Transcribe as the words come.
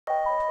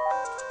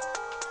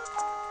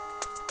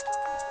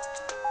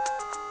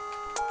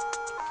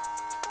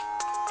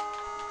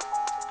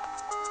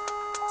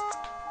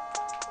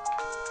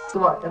So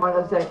what? Am I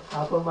gonna say,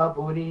 I put my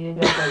booty in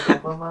your face, I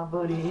put my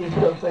booty in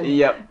your face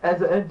Yep. as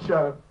an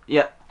intro?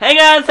 Yep. Hey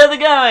guys, how's it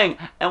going?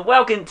 And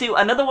welcome to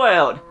another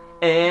world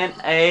in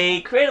a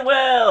creative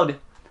world.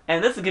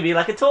 And this is gonna be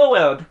like a tour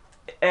world.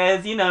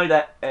 As you know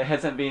that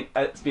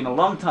it's been a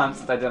long time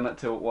since I've done a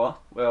tour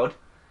world.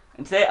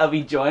 And today I'll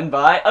be joined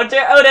by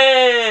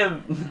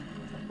Odim!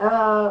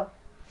 Hello.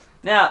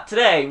 Now,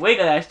 today we're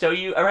gonna show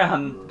you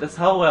around this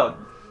whole world.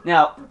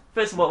 Now,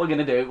 first of all, what we're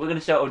gonna do, we're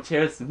gonna show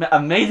Altera's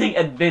amazing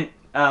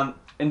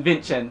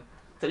invention.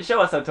 So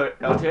show us Altera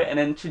and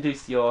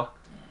introduce your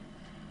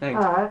thing.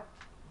 Alright.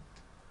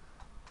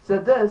 So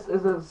this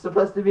is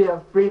supposed to be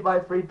a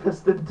 3x3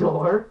 piston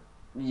door.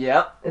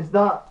 Yep. It's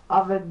not.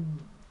 I've been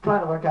trying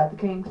to work out the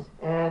kinks,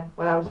 and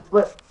when I was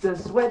flip the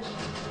switch,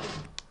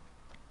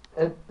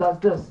 it does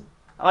this.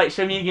 Alright,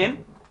 show me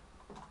again.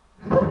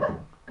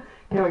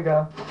 Here we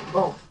go.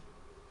 Boom.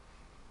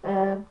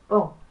 And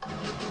boom.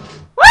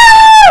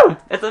 Woo!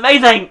 It's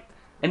amazing!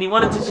 And you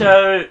wanted to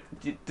show...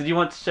 Did you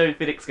want to show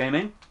FedEx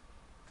Gaming?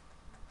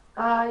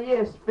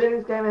 Yes,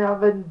 Phoenix Gaming. I've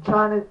been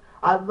trying to.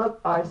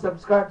 I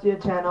subscribe to your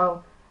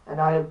channel,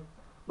 and I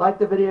like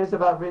the videos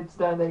about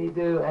redstone that you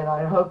do, and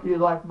I hope you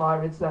like my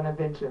redstone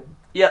invention.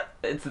 Yep,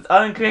 it's its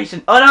own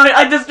creation. Oh no,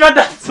 I just dropped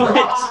that switch!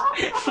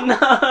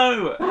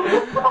 No!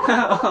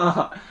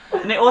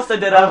 And it also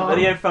did a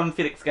video from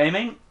FedEx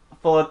Gaming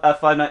for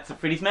Five Nights at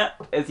Freddy's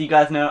map. As you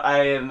guys know, I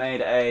have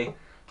made a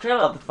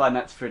trailer of the Five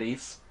Nights at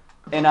Freddy's,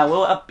 and I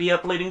will be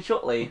uploading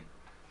shortly.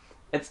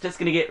 It's just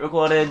gonna get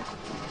recorded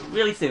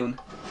really soon.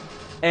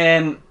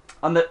 And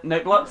on the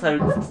note blocks, I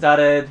was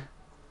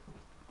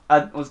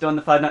doing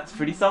the Five Nights at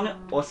Freddy's song,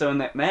 also in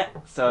that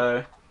map,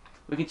 so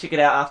we can check it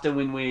out after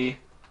when we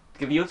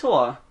give you a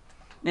tour.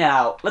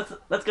 Now,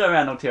 let's go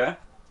around, Altera.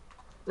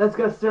 Let's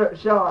go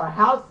show our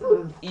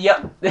houses.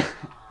 Yep.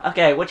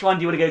 Okay, which one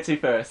do you want to go to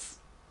first?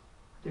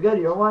 You go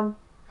to your one?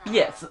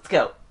 Yes, let's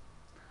go.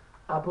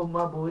 I put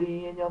my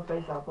booty in your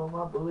face, I put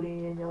my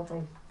booty in your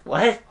face.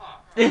 What?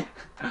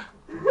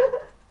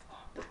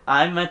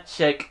 I'm a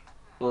chick.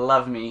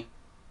 Love me.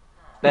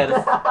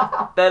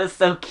 That is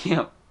so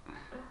cute.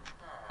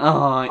 Oh.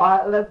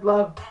 Alright, let's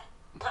love.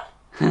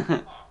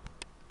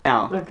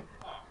 Now. Look,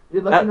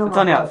 you're looking It's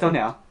on now, it's on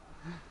now.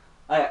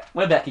 Alright,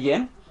 we're back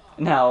again.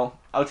 Now,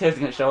 Altera's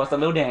gonna show us a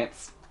little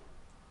dance.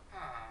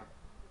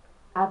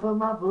 I put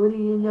my booty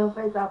in your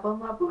face, I put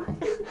my booty.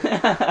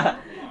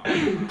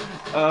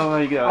 Oh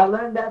my I god.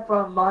 learned that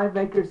from Mind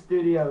Maker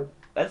Studios.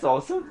 That's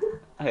awesome.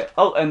 Okay.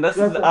 Oh, and this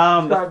Go is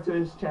subscribe to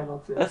his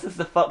channel too. this is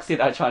the fox head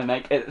I tried to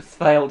make. It's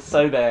failed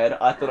so bad.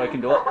 I thought I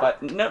could do it,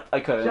 but nope,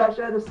 I couldn't. Should I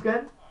show the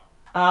skin?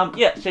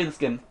 Yeah, show the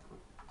skin.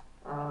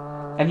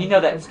 And you know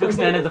that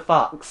spokesman is a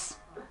fox.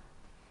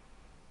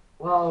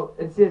 Well,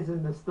 it says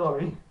in the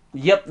story.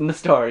 Yep, in the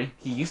story.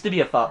 He used to be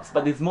a fox,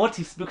 but there's more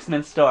to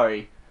Spooksman's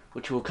story,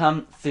 which will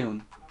come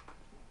soon.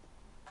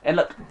 And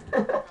look,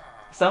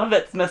 some of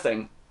it's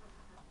missing.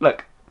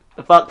 Look,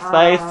 the fox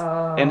face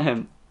and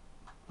him.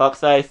 Fox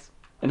face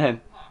and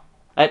him.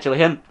 Actually,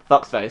 him,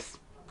 fox face.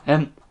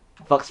 Him,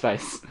 fox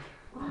face.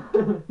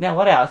 Now,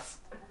 what else?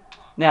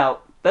 Now,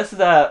 this is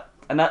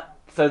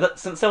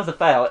since there was a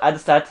fail, I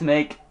decided to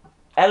make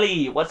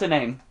Ellie. What's her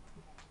name?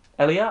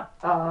 Elia?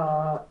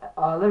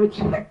 Let me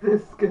check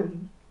this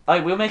skin.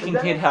 Oh, we're making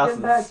kid houses.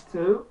 Is that skin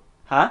pack too?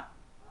 Huh?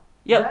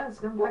 Yep. Is that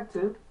skin pack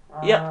too?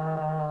 Yep.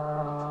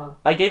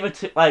 I gave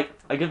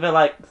her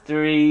like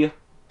three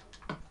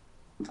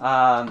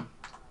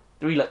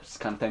lips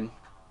kind of thing.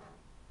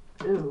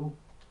 Ew.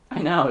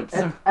 I know, it's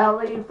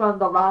Ellie from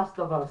The Last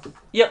of Us.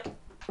 Yep.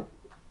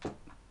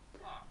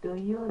 Do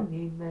you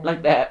need me?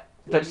 Like that.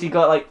 But she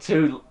got like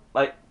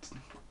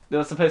there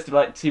was supposed to be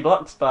like 2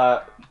 blocks,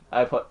 but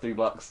I put 3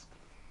 blocks.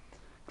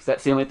 Because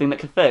that's the only thing that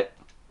could fit.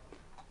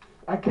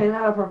 I came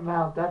out of her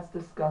mouth, that's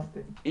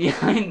disgusting. Yeah,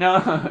 I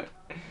know.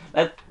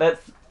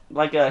 That's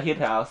like a head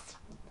house.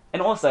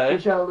 And also...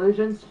 Is your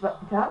illusion's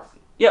house?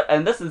 Yep,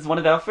 and this is one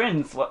of our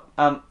friends. One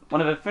of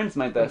our friends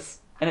made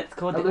this. And it's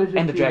called Illusion the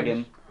Ender Fuse.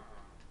 Dragon.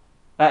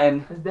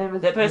 And His name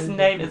is that person's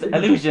name is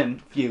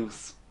Illusion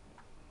Fuse.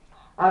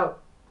 Oh,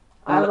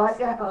 I like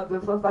it how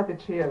this looks like a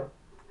chair.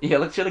 Yeah, it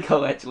looks really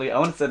cool actually. I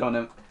want to sit on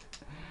him.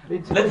 Me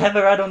too. Let's have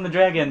a ride on the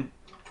dragon.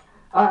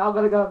 Alright, I'm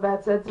gonna go in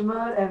bad sense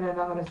mode and then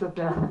I'm gonna sit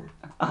down.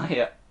 Oh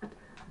yeah.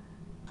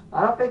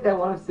 I don't think they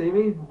want to see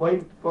me.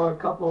 Wait for a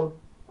couple.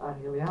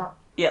 Here we are.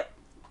 Yep.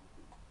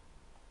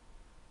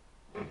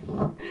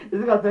 This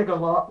is gonna take a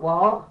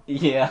while.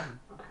 Yeah.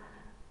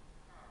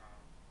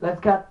 Let's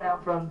count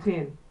down from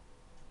 10.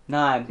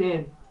 9,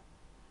 10.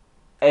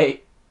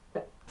 8,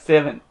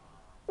 7.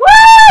 Woo!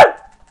 Oh,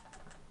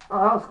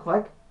 that was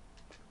quick.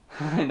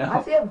 I know.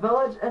 I see a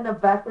village in the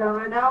background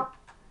right now.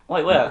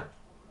 Wait, where?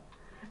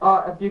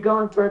 If you go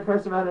in third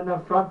person mode in the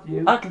front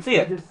view, I can see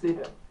it. You just see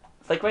it.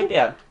 It's like right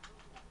there.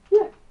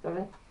 Yeah,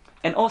 okay.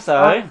 And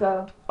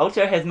also,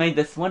 Altera has made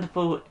this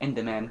wonderful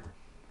Enderman.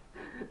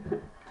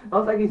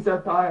 Looks like he's so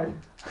tired.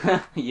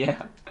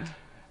 Yeah.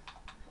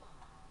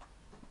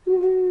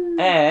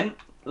 And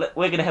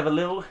we're gonna have a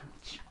little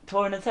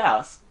tour in his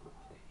house.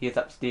 He's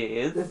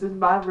upstairs. This is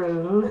my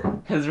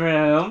room. His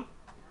room.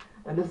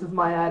 And this is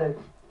my attic.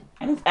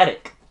 And his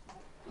attic.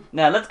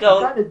 Now let's I'm go.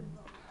 trying to...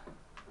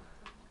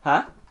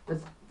 Huh?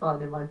 Oh,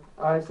 never mind.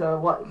 Alright, so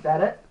what? Is that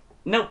it?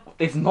 Nope,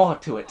 there's more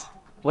to it.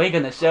 We're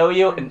gonna show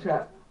you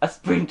Trap. a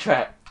spring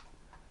trap.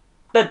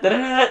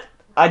 Da-da-da-da.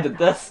 I did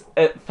this.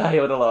 It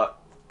failed a lot.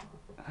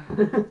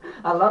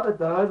 I love it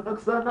though. It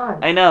looks so nice.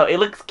 I know, it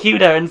looks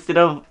cuter instead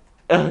of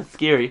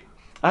scary.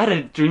 I had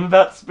a dream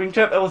about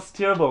Springtrap, it was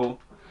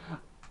terrible.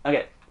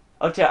 Okay,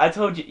 I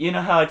told you, you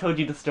know how I told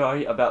you the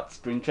story about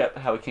Springtrap,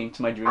 how it came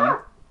to my dream?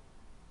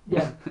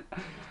 Yeah.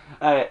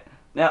 Alright,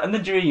 now in the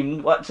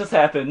dream, what just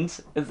happened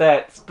is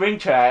that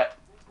Springtrap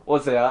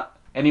was there,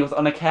 and he was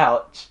on a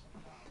couch,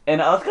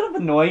 and I was kind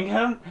of annoying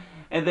him,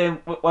 and then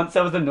once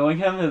I was annoying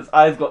him, his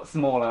eyes got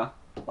smaller.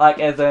 Like,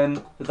 as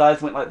in, his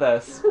eyes went like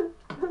this.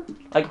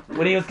 Like,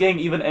 when he was getting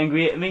even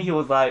angry at me, he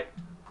was like,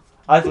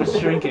 eyes were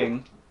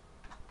shrinking.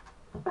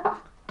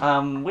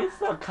 Where's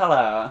the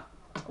colour?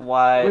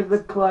 White. With the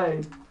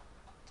clay.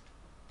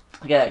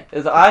 Okay,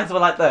 his eyes were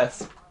like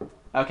this.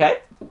 Okay?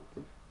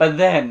 But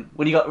then,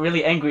 when he got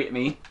really angry at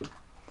me,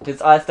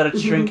 his eyes started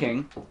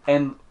shrinking,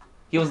 and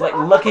he was like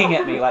looking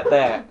at me like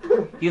that.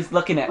 He was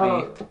looking at me.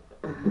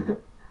 Oh.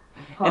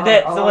 And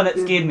that's the one that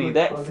scared me.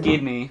 That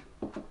scared me.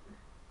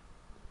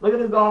 Look at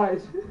his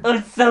eyes. Oh,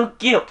 it's so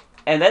cute!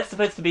 And that's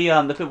supposed to be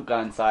the purple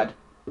guy inside.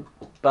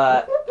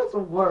 But It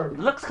doesn't work. it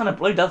looks kind of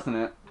blue, doesn't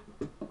it?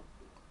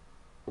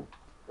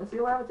 Let's see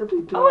what happens if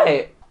we do Oh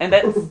wait, and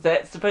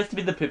that's supposed to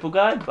be the purple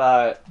guy,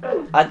 but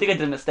I think I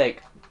did a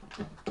mistake.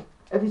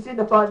 If you've seen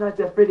the Five Nights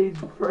at Freddy's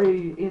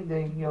free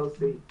ending, you'll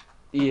see.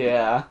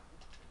 Yeah.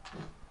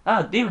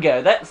 Oh, there we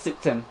go. That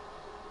suits him.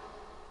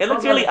 It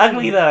looks Oh, really that's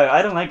ugly cute. though.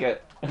 I don't like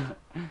it.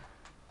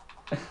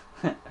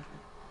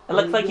 It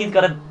looks like he's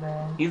got a.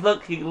 Man. He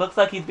looks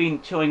like he's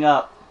been chewing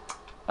up.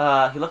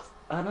 He looks.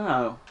 I don't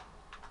know.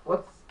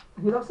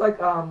 He looks like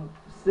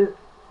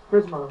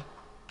Prismo.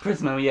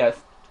 Prismo, yes.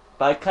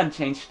 But I kind of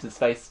changed his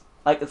face.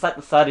 Like it's like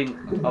the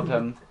sighting of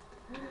him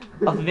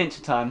of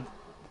Adventure Time,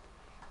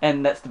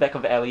 and that's the back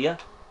of Alia.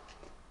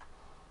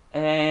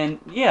 And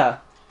yeah.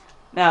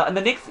 Now in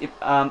the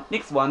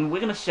next one, we're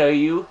gonna show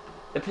you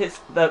the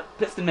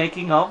piston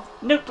making of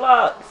Note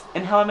Blocks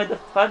and how I made the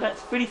Five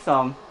Nights at Freddy's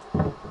song.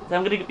 So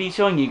I'm gonna be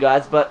showing you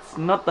guys, but it's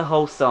not the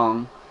whole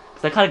song,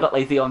 because I kind of got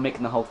lazy on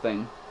making the whole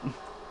thing.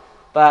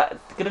 But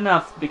it's good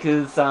enough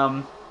because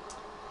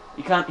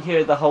you can't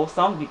hear the whole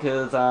song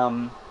because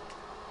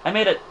I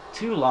made it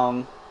too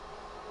long.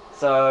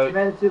 So You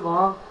made it too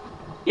long.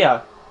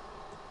 yeah,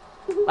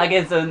 like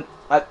as in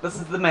like this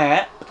is the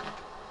map,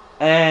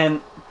 and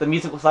the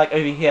music was like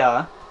over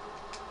here,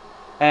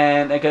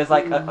 and it goes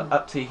like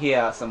up to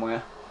here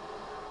somewhere.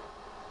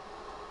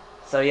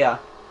 So yeah.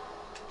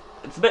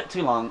 It's a bit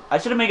too long. I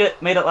should have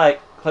made it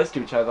like close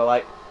to each other,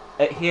 like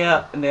at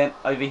here and then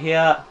over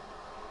here,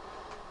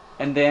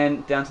 and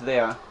then down to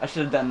there. I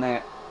should have done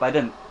that, but I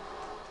didn't.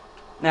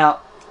 Now,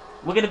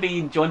 we're gonna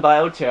be joined by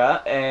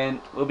Ultra, and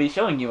we'll be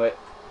showing you it.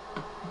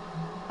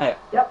 Hey.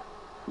 Yep.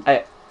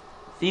 Hey.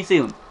 See you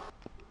soon.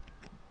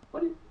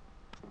 What?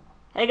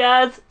 Hey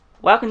guys,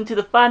 welcome to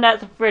the Five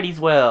Nights at Freddy's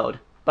world.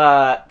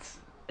 But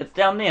it's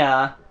down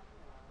there.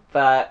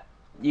 But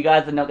you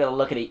guys are not gonna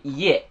look at it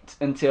yet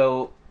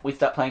until we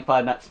start playing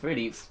Five Nights at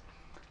Freddy's.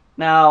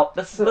 Now,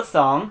 this is the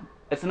song.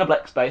 It's in a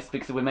black space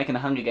because we're making the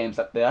Hunger Games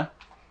up there.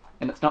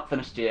 And it's not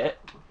finished yet.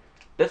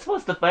 This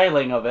was the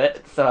failing of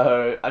it,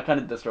 so I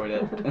kind of destroyed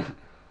it.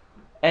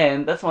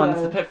 And this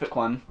one's the perfect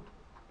one.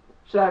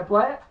 Should I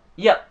play it?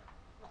 Yep.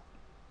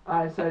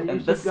 Alright, so you And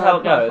should this is go how it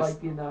across, goes.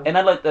 like, you know. And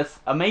I like this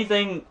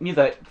amazing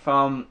music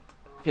from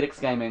Felix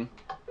Gaming.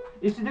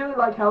 You should do it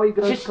like how he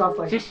goes Shush, across,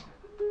 like... shush.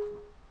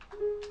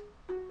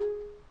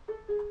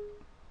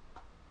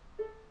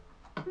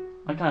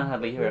 I can't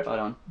hardly hear it. Hold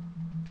on.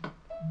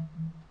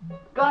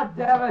 God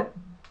damn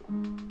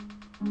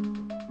it!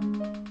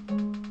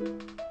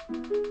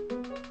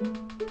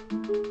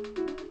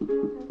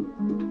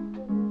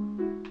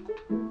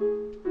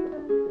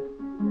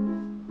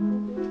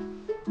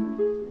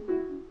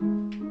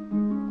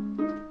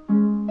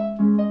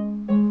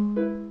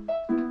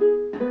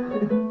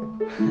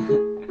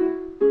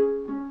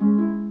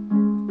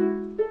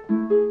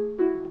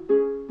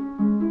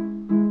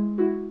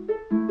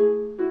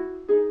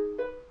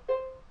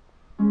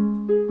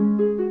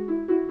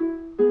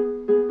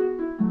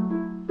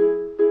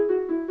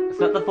 It's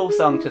not the full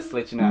song, just to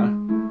let you know.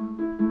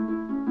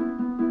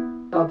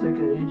 I'll take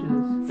it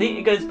ages. See,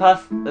 it goes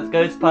past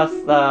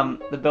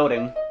the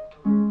building.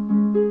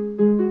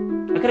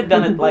 I could have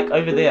done it like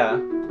over there.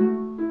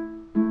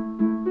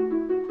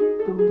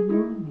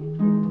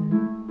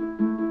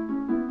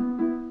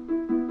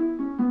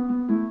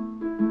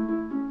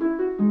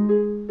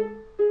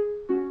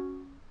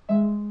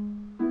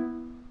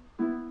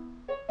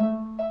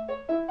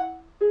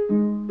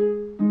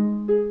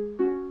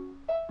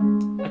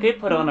 I could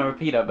put it on a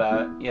repeater,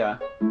 but yeah,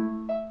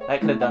 that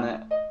could have done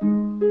it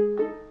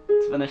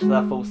to finish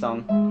the full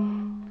song.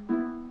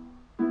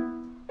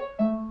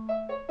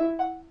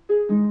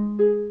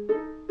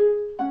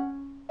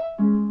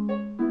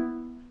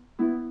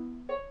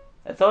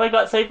 that's all I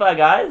got so far,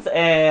 guys.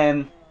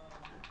 And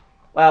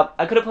well,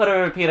 I could have put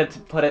a repeater to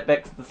put it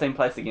back to the same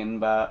place again,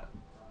 but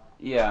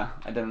yeah,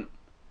 I didn't.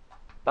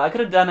 But I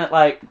could have done it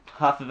like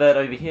half of it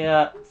over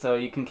here, so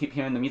you can keep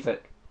hearing the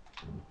music.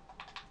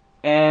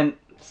 And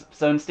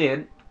so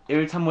instead,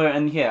 every time we're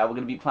in here, we're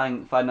going to be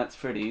playing Five Nights at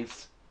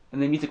Freddy's,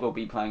 and the music will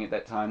be playing at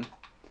that time.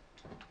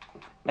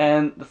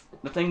 And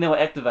the thing that will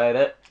activate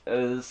it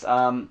is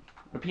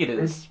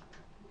repeaters.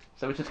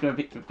 So we're just going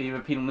to be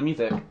repeating the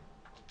music.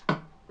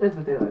 There's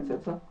the daylight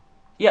sensor.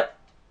 Yep.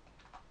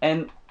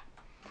 And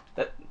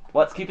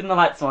what's keeping the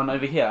lights on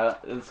over here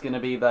is going to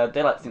be the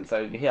daylight sensor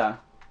over here.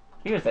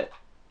 Here is it.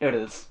 Here it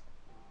is.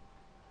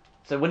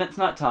 So when it's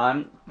night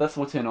time, this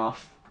will turn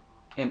off,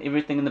 and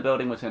everything in the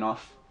building will turn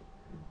off.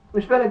 We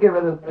should better get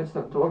rid of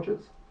instant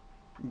torches.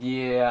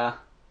 Yeah.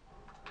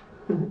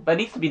 But it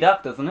needs to be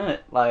dark, doesn't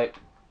it? Like.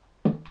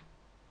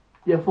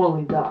 Yeah,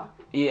 fully dark.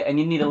 Yeah, and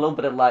you need a little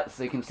bit of light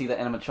so you can see the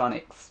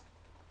animatronics.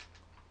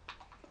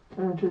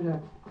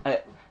 True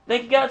that.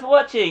 Thank you guys for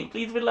watching.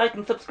 Please like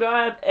and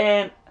subscribe,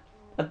 and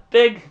a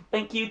big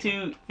thank you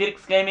to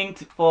Felix Gaming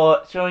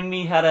for showing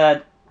me how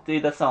to do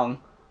the song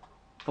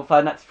for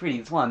Five Nights at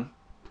Freddy's 1.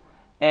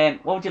 And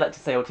what would you like to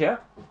say, Altera?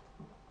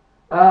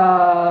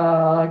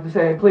 I'd like to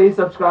say please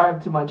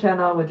subscribe to my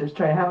channel, which is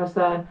Trey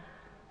Hammerstone.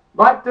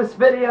 Like this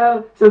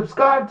video,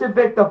 subscribe to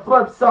Vic the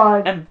Flip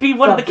Side, and be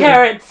one of the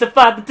carrots to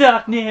fight the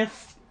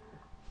darkness.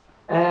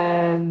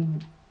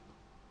 And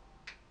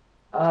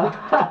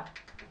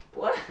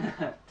what?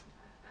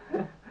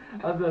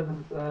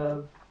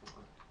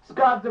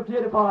 subscribe to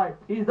PewDiePie.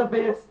 He's the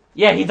best.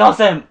 Yeah, he's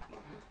awesome.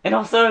 And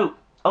also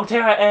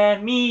Altera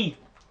and me.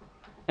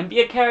 And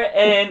be a carrot.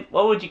 And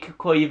what would you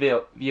call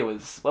your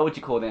viewers? What would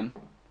you call them?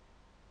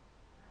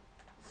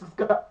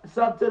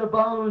 Sub to the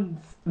bones.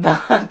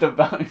 The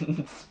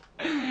bones.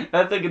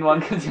 That's a good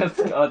one because you're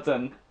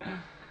skeleton.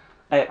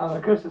 Hey. I'm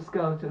a Christian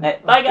skeleton. Hey,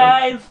 bye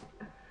guys.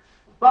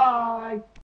 Bye.